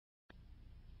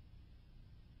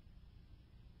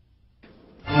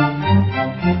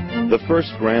The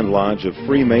first Grand Lodge of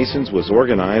Freemasons was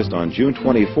organized on June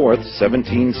 24,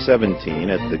 1717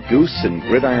 at the Goose and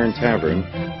Gridiron Tavern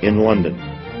in London.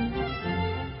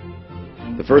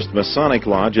 The first Masonic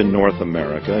Lodge in North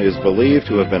America is believed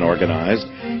to have been organized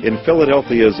in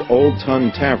Philadelphia's Old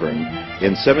Tun Tavern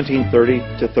in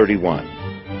 1730-31.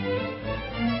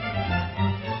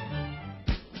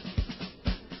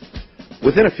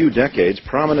 Within a few decades,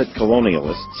 prominent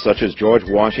colonialists such as George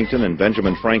Washington and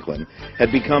Benjamin Franklin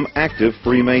had become active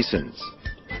Freemasons.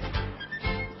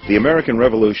 The American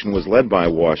Revolution was led by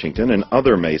Washington and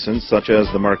other Masons such as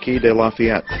the Marquis de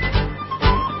Lafayette.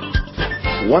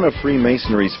 One of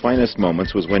Freemasonry's finest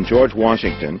moments was when George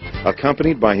Washington,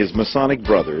 accompanied by his Masonic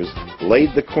brothers,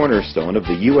 laid the cornerstone of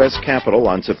the U.S. Capitol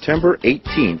on September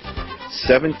 18,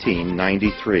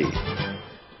 1793.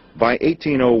 By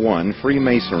 1801,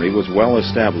 Freemasonry was well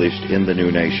established in the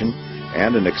new nation,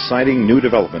 and an exciting new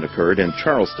development occurred in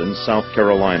Charleston, South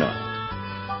Carolina.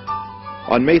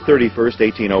 On May 31,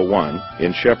 1801,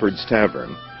 in Shepherd's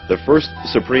Tavern, the first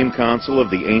Supreme Council of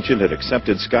the ancient and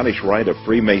accepted Scottish Rite of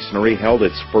Freemasonry held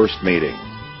its first meeting.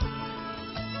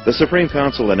 The Supreme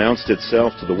Council announced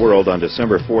itself to the world on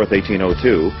December 4,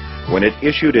 1802, when it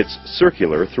issued its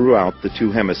circular throughout the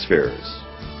two hemispheres.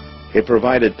 It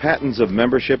provided patents of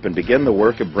membership and began the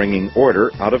work of bringing order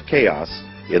out of chaos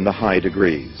in the high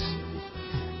degrees.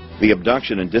 The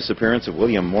abduction and disappearance of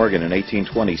William Morgan in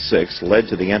 1826 led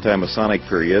to the anti-Masonic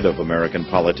period of American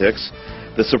politics.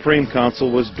 The Supreme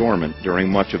Council was dormant during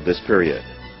much of this period.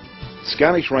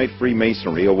 Scottish Rite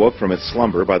Freemasonry awoke from its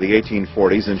slumber by the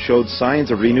 1840s and showed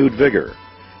signs of renewed vigor.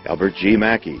 Albert G.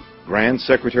 Mackey, Grand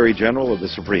Secretary General of the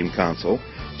Supreme Council,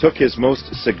 took his most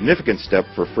significant step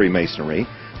for Freemasonry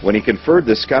when he conferred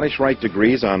the Scottish Rite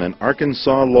degrees on an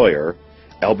Arkansas lawyer,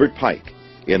 Albert Pike,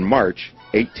 in March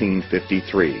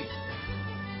 1853.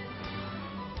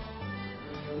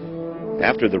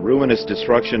 After the ruinous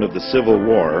destruction of the Civil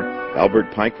War,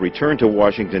 Albert Pike returned to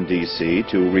Washington, D.C.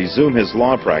 to resume his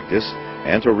law practice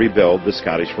and to rebuild the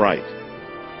Scottish Rite.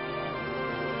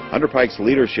 Under Pike's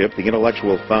leadership, the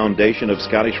intellectual foundation of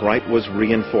Scottish Rite was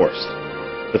reinforced.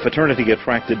 The fraternity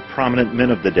attracted prominent men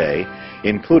of the day,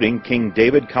 including King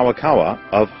David Kawakawa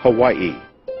of Hawaii.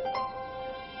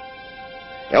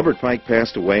 Albert Pike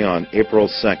passed away on April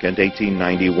 2,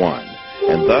 1891,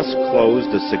 and thus closed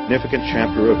a significant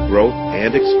chapter of growth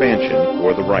and expansion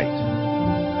for the Rite.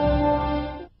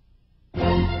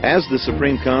 As the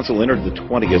Supreme Council entered the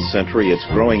 20th century, its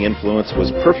growing influence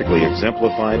was perfectly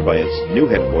exemplified by its new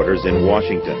headquarters in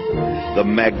Washington, the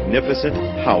magnificent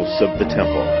House of the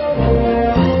Temple.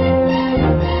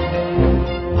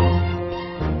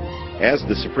 As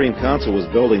the Supreme Council was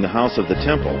building the House of the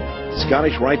Temple,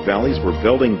 Scottish Rite Valleys were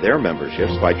building their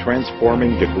memberships by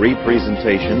transforming degree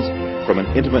presentations from an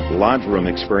intimate lodge room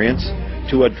experience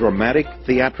to a dramatic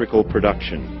theatrical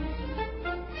production.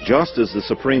 Just as the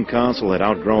Supreme Council had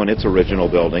outgrown its original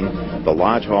building, the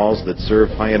lodge halls that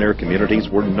served pioneer communities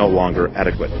were no longer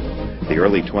adequate. The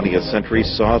early 20th century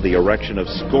saw the erection of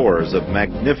scores of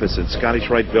magnificent Scottish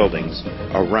Rite buildings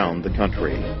around the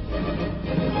country.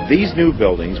 These new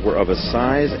buildings were of a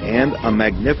size and a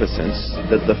magnificence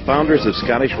that the founders of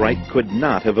Scottish Rite could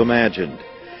not have imagined.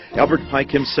 Albert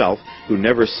Pike himself, who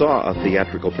never saw a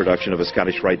theatrical production of a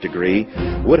Scottish Rite degree,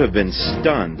 would have been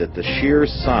stunned at the sheer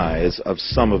size of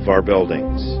some of our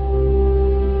buildings.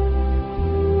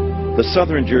 The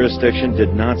Southern jurisdiction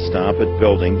did not stop at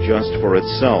building just for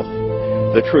itself.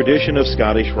 The tradition of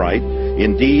Scottish Rite,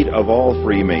 indeed of all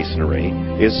Freemasonry,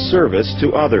 is service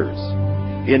to others.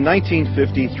 In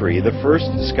 1953, the first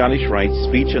Scottish Rite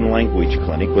Speech and Language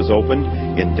Clinic was opened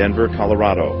in Denver,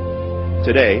 Colorado.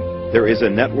 Today, there is a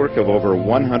network of over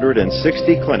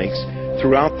 160 clinics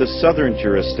throughout the Southern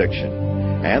jurisdiction,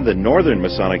 and the Northern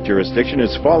Masonic jurisdiction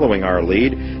is following our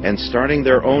lead and starting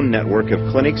their own network of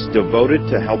clinics devoted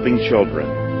to helping children.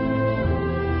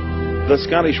 The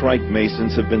Scottish Rite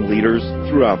Masons have been leaders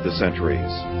throughout the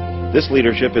centuries. This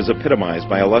leadership is epitomized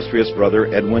by illustrious brother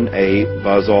Edwin A.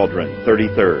 Buzz Aldrin,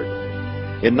 33rd.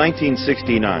 In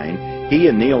 1969, he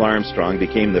and Neil Armstrong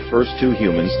became the first two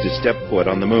humans to step foot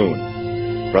on the moon.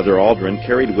 Brother Aldrin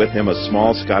carried with him a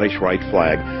small Scottish Rite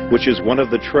flag, which is one of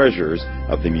the treasures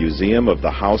of the Museum of the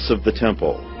House of the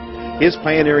Temple. His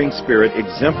pioneering spirit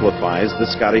exemplifies the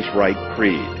Scottish Rite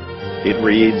Creed. It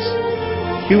reads,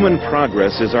 "Human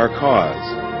progress is our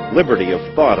cause, liberty of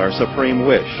thought our supreme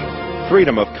wish,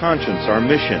 freedom of conscience our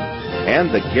mission,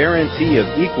 and the guarantee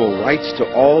of equal rights to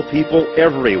all people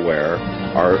everywhere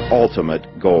our ultimate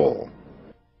goal."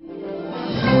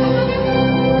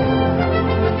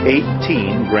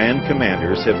 18 Grand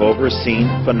Commanders have overseen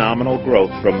phenomenal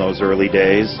growth from those early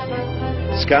days.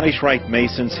 Scottish Rite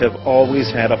Masons have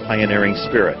always had a pioneering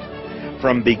spirit.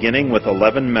 From beginning with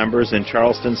 11 members in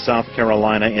Charleston, South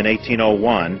Carolina in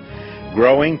 1801,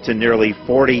 growing to nearly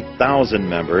 40,000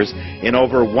 members in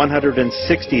over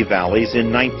 160 valleys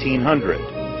in 1900,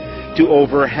 to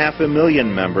over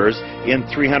 500,000 members in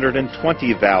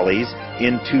 320 valleys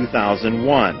in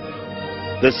 2001.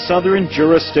 The southern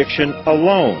jurisdiction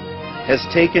alone has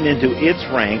taken into its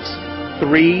ranks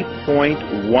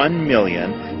 3.1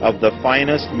 million of the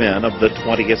finest men of the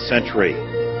 20th century.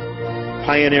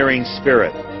 Pioneering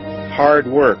spirit, hard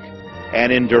work,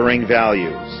 and enduring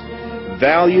values.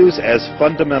 Values as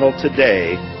fundamental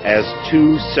today as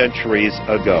 2 centuries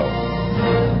ago.